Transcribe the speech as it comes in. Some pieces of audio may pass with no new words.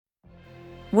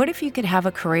What if you could have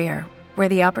a career where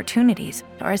the opportunities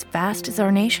are as vast as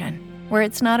our nation, where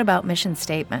it's not about mission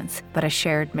statements, but a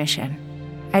shared mission?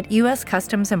 At U.S.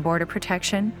 Customs and Border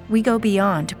Protection, we go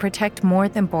beyond to protect more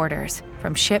than borders.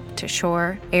 From ship to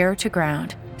shore, air to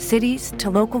ground, cities to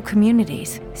local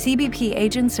communities, CBP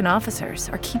agents and officers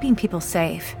are keeping people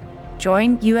safe.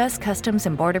 Join U.S. Customs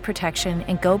and Border Protection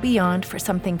and go beyond for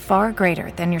something far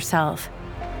greater than yourself.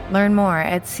 Learn more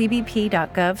at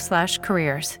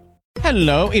cbp.gov/careers.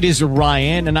 Hello, it is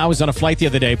Ryan, and I was on a flight the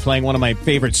other day playing one of my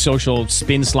favorite social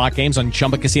spin slot games on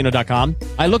ChumbaCasino.com.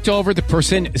 I looked over at the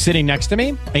person sitting next to me,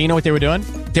 and you know what they were doing?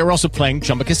 They were also playing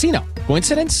Chumba Casino.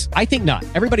 Coincidence? I think not.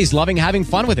 Everybody's loving having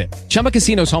fun with it. Chumba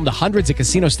Casino is home to hundreds of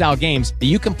casino-style games that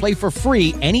you can play for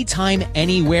free anytime,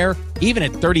 anywhere, even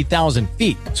at 30,000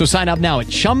 feet. So sign up now at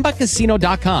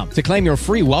ChumbaCasino.com to claim your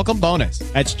free welcome bonus.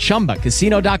 That's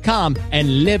ChumbaCasino.com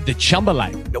and live the Chumba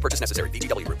life. No purchase necessary.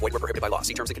 VGW. Void where prohibited by law.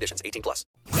 See terms and conditions. 18+.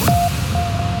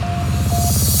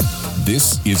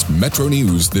 This is Metro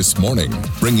News This Morning,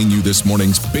 bringing you this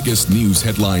morning's biggest news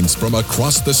headlines from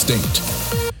across the state.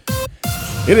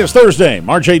 It is Thursday,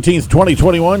 March 18th,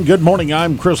 2021. Good morning,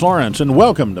 I'm Chris Lawrence, and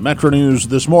welcome to Metro News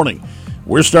This Morning.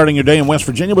 We're starting your day in West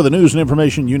Virginia with the news and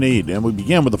information you need, and we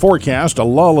begin with the forecast, a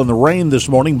lull in the rain this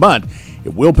morning, but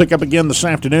it will pick up again this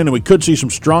afternoon, and we could see some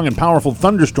strong and powerful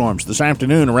thunderstorms this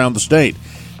afternoon around the state.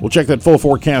 We'll check that full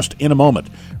forecast in a moment.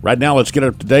 Right now, let's get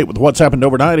up to date with what's happened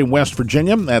overnight in West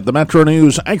Virginia at the Metro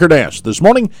News Anchor Desk. This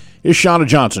morning is Shauna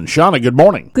Johnson. Shauna, good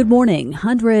morning. Good morning.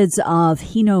 Hundreds of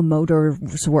Hino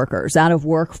Motors workers out of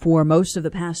work for most of the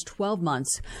past 12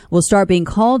 months will start being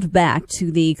called back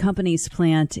to the company's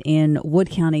plant in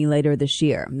Wood County later this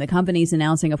year. The company's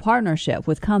announcing a partnership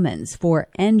with Cummins for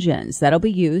engines that'll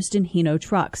be used in Hino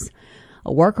trucks. A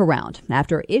workaround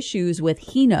after issues with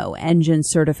Hino engine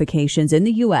certifications in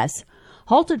the U.S.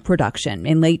 halted production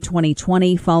in late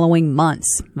 2020 following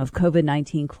months of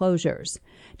COVID-19 closures.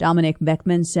 Dominic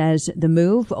Beckman says the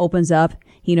move opens up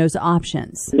Hino's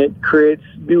options. It creates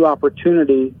new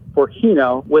opportunity for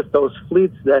Hino with those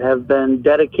fleets that have been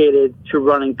dedicated to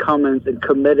running Cummins and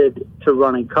committed to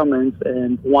running Cummins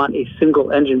and want a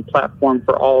single engine platform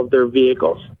for all of their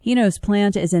vehicles. Hino's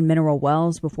plant is in Mineral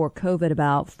Wells. Before COVID,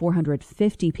 about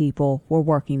 450 people were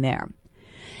working there.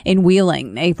 In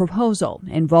Wheeling, a proposal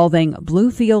involving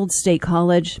Bluefield State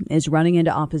College is running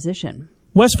into opposition.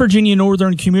 West Virginia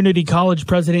Northern Community College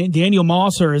President Daniel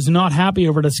Mosser is not happy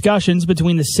over discussions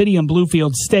between the city and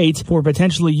Bluefield State for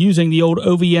potentially using the old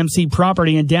OVMC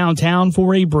property in downtown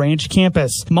for a branch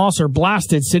campus. Mosser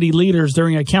blasted city leaders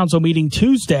during a council meeting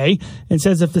Tuesday and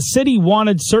says if the city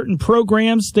wanted certain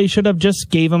programs, they should have just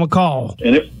gave him a call.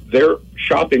 And if they're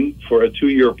shopping for a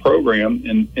 2-year program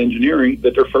in engineering,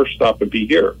 that their first stop would be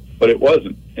here. But it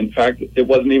wasn't. In fact, it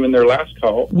wasn't even their last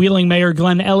call. Wheeling Mayor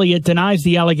Glenn Elliott denies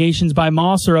the allegations by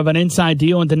Mosser of an inside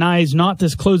deal and denies not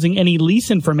disclosing any lease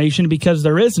information because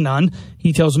there is none.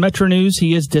 He tells Metro News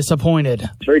he is disappointed.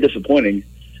 It's very disappointing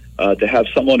to have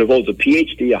someone who holds a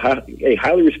PhD, a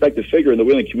highly respected figure in the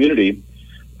Wheeling community,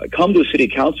 come to a city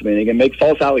council meeting and make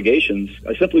false allegations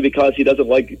simply because he doesn't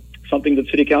like something that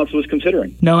city council was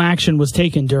considering. No action was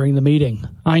taken during the meeting.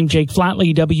 I'm Jake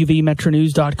Flatley,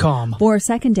 WVMetroNews.com. For a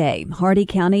second day, Hardee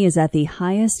County is at the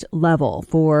highest level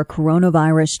for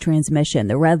coronavirus transmission,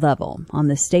 the red level, on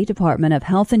the State Department of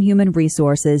Health and Human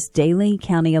Resources Daily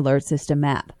County Alert System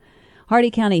map. Hardee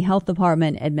County Health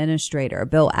Department Administrator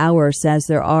Bill Auer says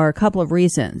there are a couple of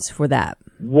reasons for that.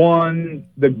 One,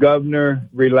 the governor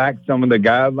relaxed some of the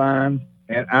guidelines,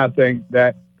 and I think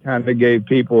that kind of gave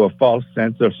people a false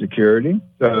sense of security.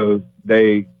 So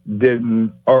they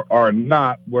didn't or are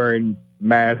not wearing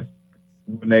masks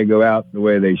when they go out the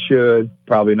way they should,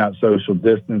 probably not social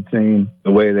distancing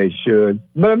the way they should.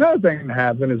 But another thing that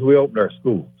happened is we opened our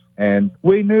schools, and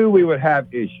we knew we would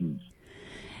have issues.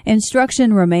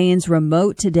 Instruction remains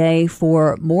remote today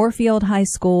for Moorfield High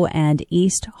School and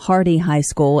East Hardee High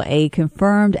School. A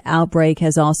confirmed outbreak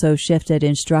has also shifted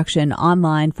instruction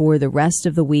online for the rest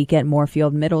of the week at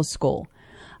Moorfield Middle School.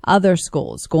 Other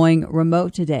schools going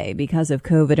remote today because of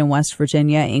COVID in West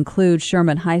Virginia include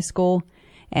Sherman High School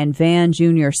and Van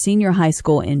Junior Senior High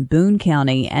School in Boone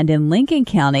County, and in Lincoln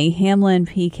County, Hamlin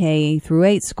PK through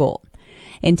 8 School.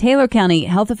 In Taylor County,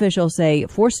 health officials say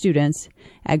 4 students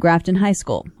at Grafton High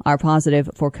School are positive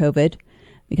for COVID.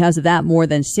 Because of that, more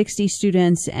than 60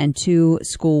 students and 2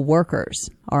 school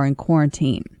workers are in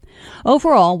quarantine.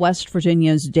 Overall, West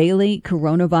Virginia's daily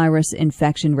coronavirus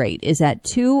infection rate is at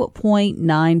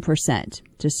 2.9%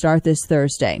 to start this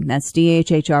Thursday. That's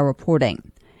DHHR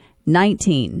reporting.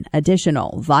 19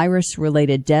 additional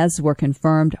virus-related deaths were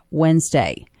confirmed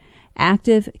Wednesday.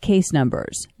 Active case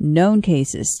numbers, known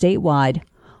cases statewide,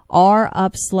 are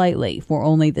up slightly for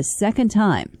only the second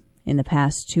time in the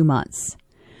past 2 months.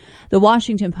 The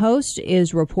Washington Post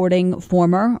is reporting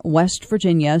former West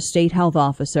Virginia State Health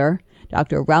Officer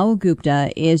Dr. Rahul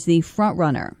Gupta is the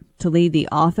frontrunner to lead the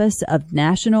Office of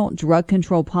National Drug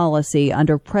Control Policy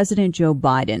under President Joe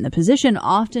Biden, the position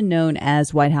often known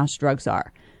as White House Drug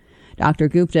Czar. Dr.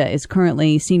 Gupta is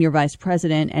currently Senior Vice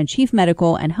President and Chief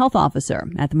Medical and Health Officer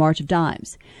at the March of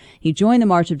Dimes. He joined the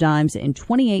March of Dimes in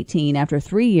 2018 after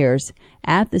 3 years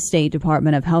at the State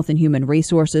Department of Health and Human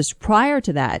Resources. Prior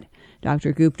to that,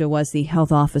 Dr. Gupta was the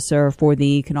health officer for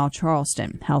the Canal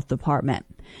Charleston Health Department.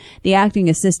 The acting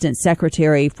assistant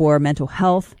secretary for mental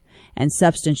health and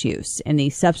substance use in the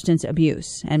Substance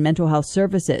Abuse and Mental Health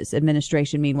Services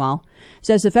Administration, meanwhile,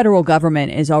 says the federal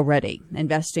government is already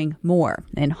investing more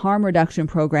in harm reduction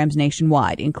programs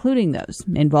nationwide, including those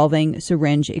involving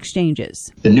syringe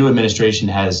exchanges. The new administration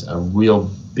has a real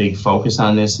big focus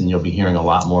on this, and you'll be hearing a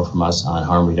lot more from us on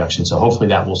harm reduction. So hopefully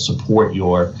that will support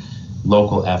your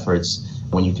local efforts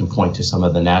when you can point to some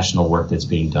of the national work that's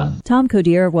being done. Tom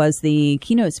Coderre was the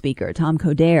keynote speaker. Tom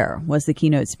Coderre was the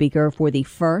keynote speaker for the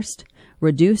first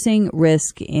Reducing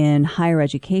Risk in Higher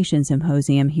Education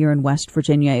Symposium here in West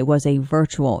Virginia. It was a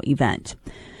virtual event.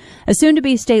 A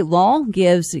soon-to-be state law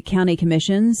gives county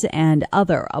commissions and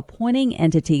other appointing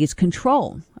entities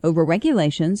control over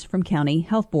regulations from county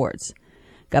health boards.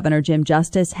 Governor Jim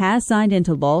Justice has signed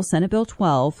into law Senate Bill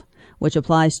 12, which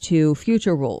applies to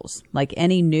future rules, like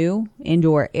any new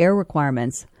indoor air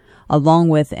requirements, along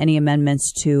with any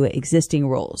amendments to existing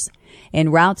rules. En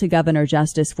route to Governor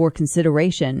Justice for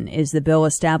consideration is the bill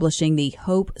establishing the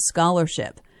Hope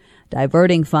Scholarship,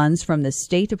 diverting funds from the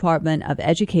State Department of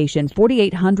Education,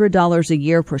 $4,800 a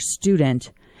year per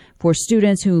student, for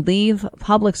students who leave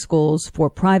public schools for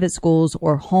private schools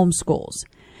or homeschools.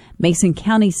 Mason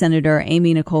County Senator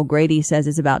Amy Nicole Grady says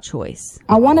it's about choice.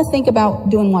 I want to think about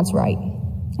doing what's right.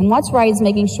 And what's right is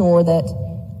making sure that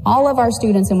all of our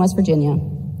students in West Virginia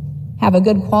have a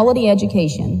good quality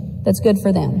education that's good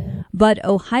for them. But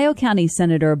Ohio County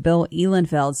Senator Bill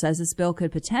Ehlenfeld says this bill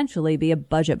could potentially be a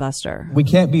budget buster. We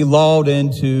can't be lulled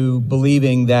into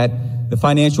believing that the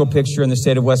financial picture in the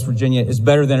state of West Virginia is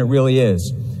better than it really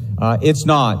is. It's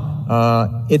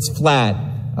not. It's flat.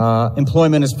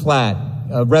 Employment is flat.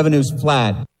 Revenue's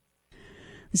flat.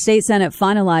 The state Senate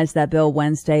finalized that bill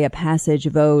Wednesday, a passage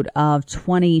vote of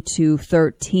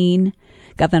 20-13.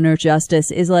 Governor Justice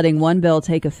is letting one bill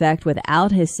take effect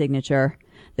without his signature.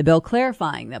 The bill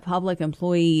clarifying that public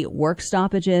employee work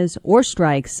stoppages or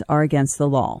strikes are against the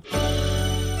law.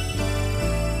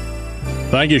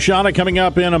 Thank you, Shauna. Coming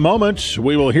up in a moment,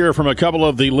 we will hear from a couple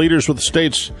of the leaders with the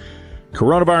state's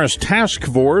coronavirus task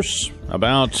force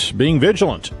about being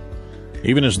vigilant,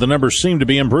 even as the numbers seem to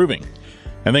be improving.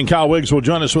 And then Kyle Wiggs will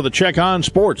join us with a check on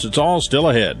sports. It's all still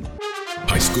ahead.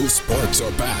 High school sports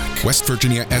are back. West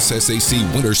Virginia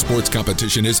SSAC Winter Sports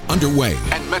Competition is underway,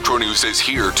 and Metro News is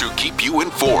here to keep you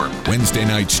informed. Wednesday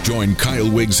nights, join Kyle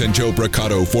Wiggs and Joe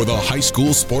Braccato for the High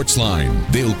School Sports Line.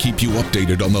 They'll keep you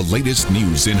updated on the latest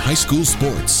news in high school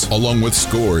sports, along with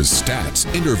scores, stats,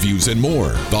 interviews, and more.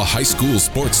 The High School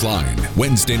Sports Line,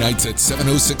 Wednesday nights at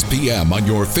 7:06 p.m. on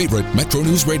your favorite Metro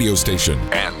News radio station,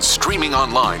 and streaming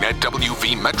online at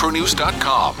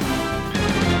WVMetroNews.com.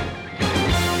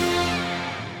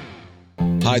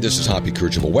 Hi, this is Hoppy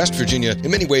Kercheval. West Virginia,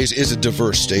 in many ways, is a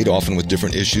diverse state, often with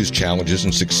different issues, challenges,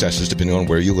 and successes depending on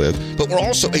where you live. But we're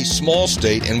also a small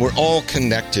state, and we're all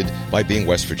connected by being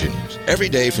West Virginians. Every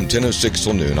day from 10:06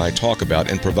 till noon, I talk about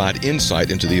and provide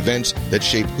insight into the events that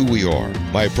shape who we are.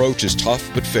 My approach is tough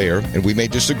but fair, and we may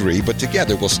disagree, but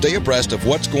together we'll stay abreast of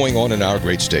what's going on in our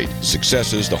great state. The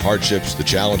successes, the hardships, the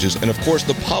challenges, and of course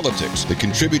the politics that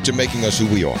contribute to making us who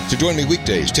we are. So join me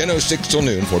weekdays, 10:06 till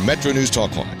noon for Metro News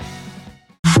Talk Line.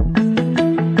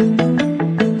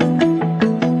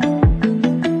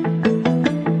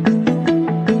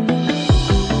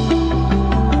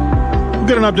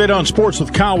 We'll get an update on sports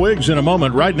with Kyle Wiggs in a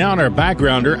moment. Right now in our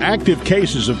backgrounder, active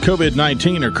cases of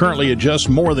COVID-19 are currently at just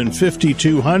more than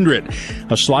 5,200,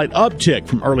 a slight uptick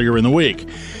from earlier in the week.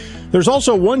 There's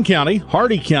also one county,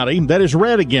 Hardee County, that is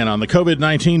red again on the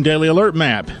COVID-19 daily alert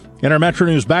map. In our Metro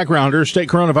News backgrounder, state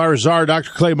coronavirus czar Dr.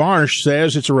 Clay Marsh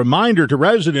says it's a reminder to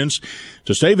residents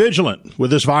to stay vigilant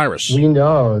with this virus. We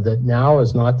know that now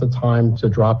is not the time to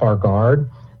drop our guard.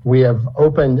 We have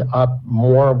opened up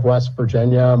more of West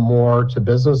Virginia, more to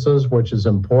businesses, which is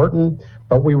important,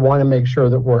 but we want to make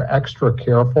sure that we're extra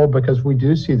careful because we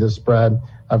do see the spread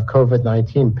of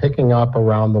COVID-19 picking up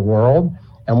around the world.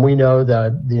 And we know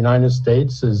that the United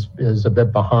States is a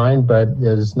bit behind, but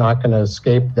is not going to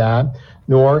escape that,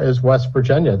 nor is West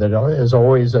Virginia. That is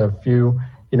always a few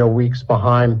weeks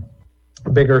behind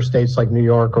bigger states like New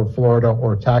York or Florida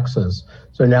or Texas.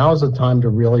 So now is the time to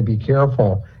really be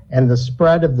careful. And the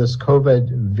spread of this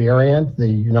COVID variant, the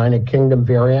United Kingdom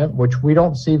variant, which we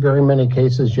don't see very many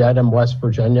cases yet in West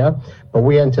Virginia, but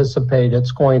we anticipate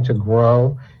it's going to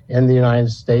grow in the United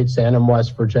States and in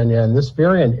West Virginia. And this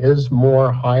variant is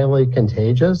more highly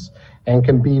contagious and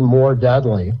can be more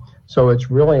deadly. So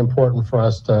it's really important for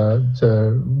us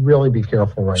to really be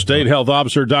careful right now. State Health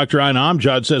Officer Dr. Aina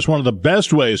Amjad says one of the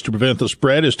best ways to prevent the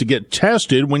spread is to get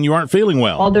tested when you aren't feeling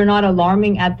well. While they're not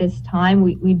alarming at this time,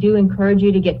 we do encourage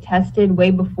you to get tested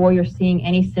way before you're seeing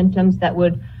any symptoms that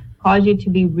would cause you to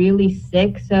be really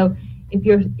sick. So if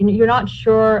you're not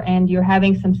sure and you're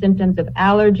having some symptoms of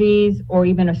allergies or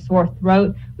even a sore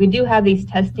throat, we do have these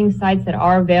testing sites that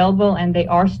are available and they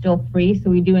are still free. So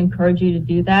we do encourage you to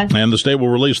do that. And the state will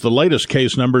release the latest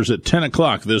case numbers at 10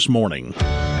 o'clock this morning.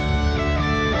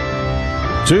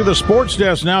 To the sports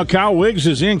desk now, Kyle Wiggs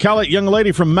is in. Kyle, that young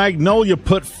lady from Magnolia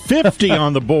put 50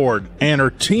 on the board and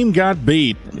her team got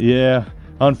beat. Yeah.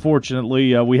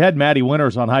 Unfortunately, we had Maddie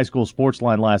Winters on High School Sports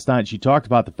Line last night. She talked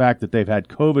about the fact that they've had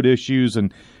COVID issues,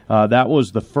 and that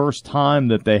was the first time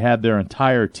that they had their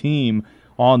entire team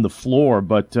on the floor.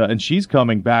 And she's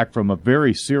coming back from a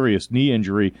very serious knee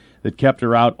injury that kept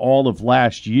her out all of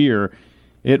last year.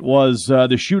 It was the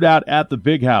shootout at the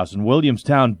Big House, and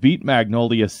Williamstown beat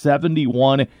Magnolia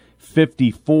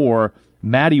 71-54.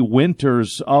 Maddie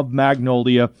Winters of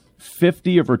Magnolia,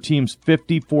 50 of her team's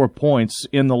 54 points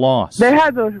in the loss. They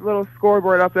had the little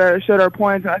scoreboard up there that showed our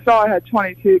points, and I saw I had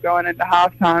 22 going into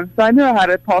halftime. So I knew I had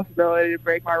a possibility to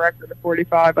break my record of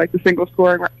 45, like the single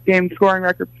game scoring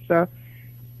record. So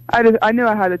I knew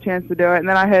I had a chance to do it, and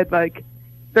then I had like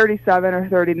 37 or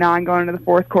 39 going into the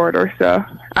fourth quarter. So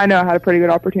I know I had a pretty good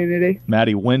opportunity.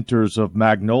 Maddie Winters of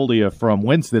Magnolia from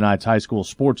Wednesday night's High School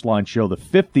Sports Line show the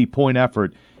 50-point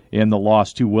effort in the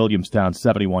loss to Williamstown,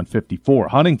 71-54.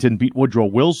 Huntington beat Woodrow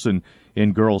Wilson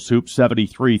in girls hoops,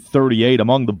 73-38.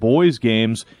 Among the boys'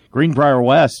 games, Greenbrier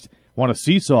West won a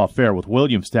seesaw affair with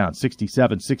Williamstown,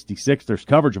 67-66. There's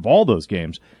coverage of all those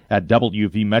games at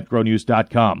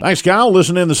WVMetroNews.com. Thanks, Kyle.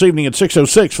 Listen in this evening at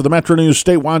 6:06 for the Metro News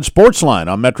Statewide Sports Line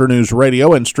on Metro News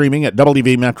Radio and streaming at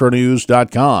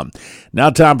WVMetroNews.com. Now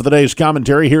time for the day's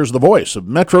commentary. Here's the voice of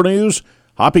Metro News,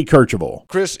 Hoppy Kercheval.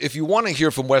 Chris, if you want to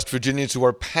hear from West Virginians who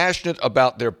are passionate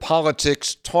about their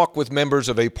politics, talk with members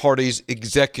of a party's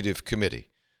executive committee.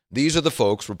 These are the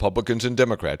folks, Republicans and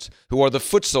Democrats, who are the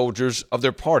foot soldiers of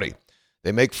their party.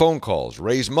 They make phone calls,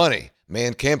 raise money,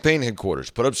 man campaign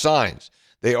headquarters, put up signs.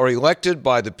 They are elected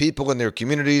by the people in their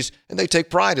communities, and they take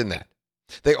pride in that.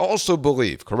 They also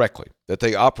believe, correctly, that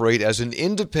they operate as an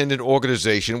independent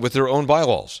organization with their own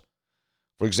bylaws.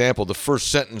 For example, the first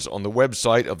sentence on the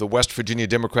website of the West Virginia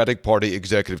Democratic Party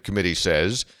Executive Committee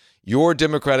says, "Your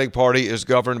Democratic Party is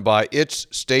governed by its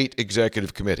state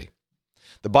executive committee."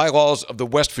 The bylaws of the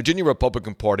West Virginia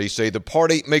Republican Party say the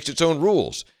party makes its own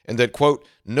rules and that, quote,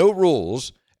 "no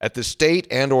rules at the state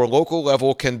and or local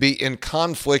level can be in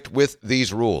conflict with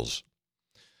these rules."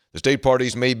 The state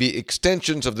parties may be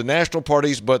extensions of the national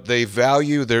parties, but they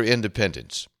value their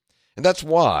independence. And that's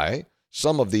why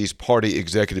some of these party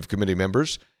executive committee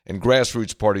members and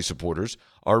grassroots party supporters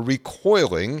are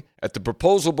recoiling at the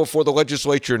proposal before the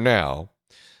legislature now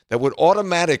that would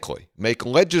automatically make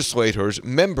legislators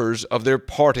members of their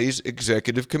party's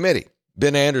executive committee.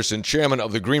 Ben Anderson, chairman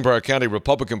of the Greenbrier County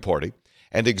Republican Party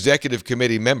and executive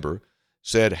committee member,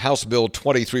 said House Bill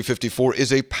 2354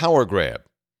 is a power grab.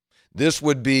 This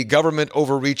would be government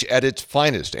overreach at its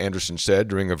finest, Anderson said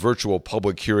during a virtual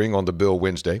public hearing on the bill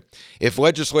Wednesday. If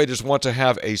legislators want to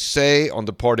have a say on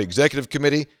the party executive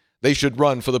committee, they should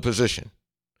run for the position.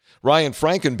 Ryan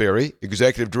Frankenberry,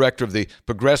 executive director of the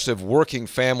Progressive Working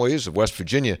Families of West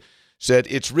Virginia, said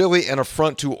it's really an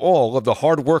affront to all of the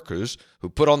hard workers who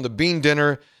put on the bean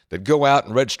dinner, that go out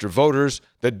and register voters,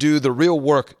 that do the real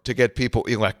work to get people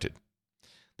elected.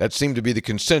 That seemed to be the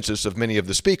consensus of many of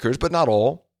the speakers, but not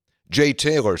all. Jay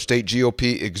Taylor, state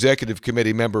GOP executive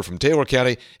committee member from Taylor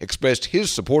County, expressed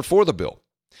his support for the bill.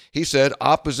 He said,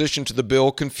 opposition to the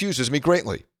bill confuses me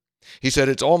greatly. He said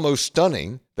it's almost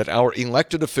stunning that our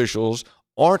elected officials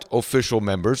aren't official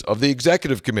members of the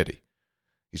executive committee.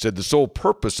 He said the sole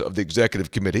purpose of the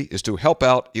executive committee is to help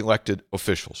out elected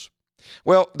officials.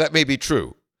 Well, that may be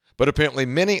true, but apparently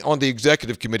many on the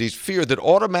executive committees fear that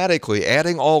automatically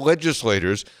adding all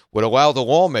legislators would allow the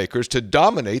lawmakers to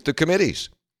dominate the committees.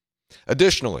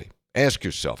 Additionally, ask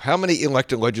yourself, how many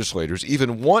elected legislators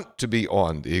even want to be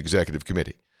on the executive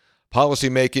committee?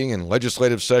 Policymaking and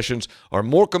legislative sessions are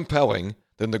more compelling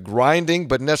than the grinding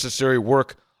but necessary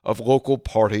work of local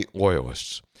party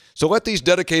loyalists. So let these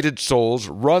dedicated souls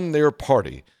run their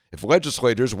party. If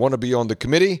legislators want to be on the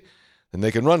committee, then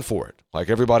they can run for it, like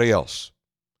everybody else.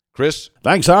 Chris?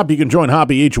 Thanks, Hop. You can join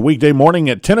Hoppy each weekday morning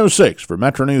at 10:06 for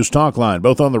Metro News Talk Line,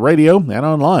 both on the radio and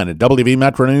online at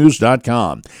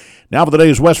WVMetroNews.com. Now for the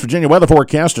day's West Virginia weather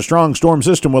forecast. A strong storm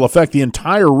system will affect the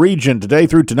entire region today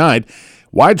through tonight.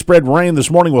 Widespread rain this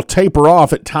morning will taper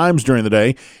off at times during the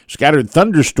day. Scattered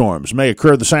thunderstorms may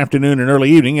occur this afternoon and early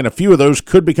evening, and a few of those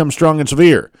could become strong and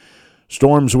severe.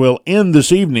 Storms will end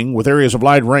this evening with areas of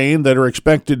light rain that are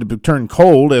expected to turn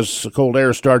cold as the cold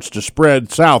air starts to spread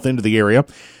south into the area.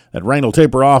 That rain will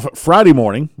taper off Friday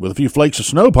morning with a few flakes of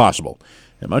snow possible.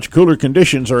 And much cooler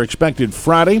conditions are expected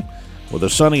Friday with a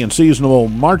sunny and seasonal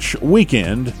March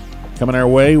weekend coming our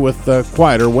way with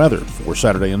quieter weather for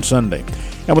Saturday and Sunday.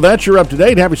 And with that, you're up to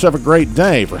date. Have yourself a great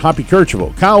day. For Hoppy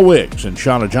Kercheval, Kyle Wiggs, and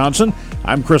Shauna Johnson,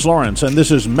 I'm Chris Lawrence, and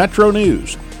this is Metro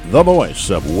News, the voice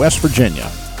of West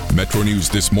Virginia. Metro News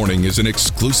This Morning is an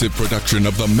exclusive production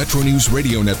of the Metro News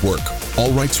Radio Network.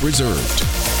 All rights reserved.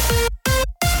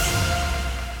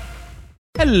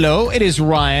 Hello, it is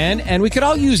Ryan, and we could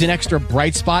all use an extra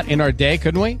bright spot in our day,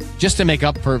 couldn't we? Just to make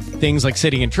up for things like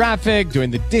sitting in traffic, doing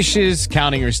the dishes,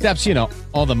 counting your steps,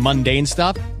 all the mundane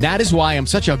stuff. That is why I'm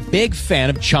such a big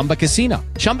fan of Chumba Casino.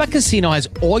 Chumba Casino has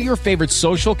all your favorite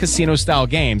social casino-style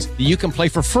games that you can play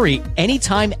for free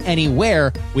anytime,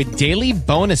 anywhere with daily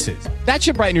bonuses. That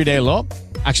should brighten your day a little.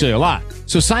 Actually, a lot.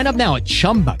 So sign up now at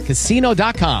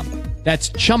ChumbaCasino.com.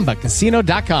 That's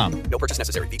ChumbaCasino.com. No purchase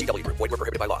necessary. VGW Group. Void where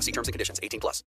prohibited by law. See terms and conditions. 18+.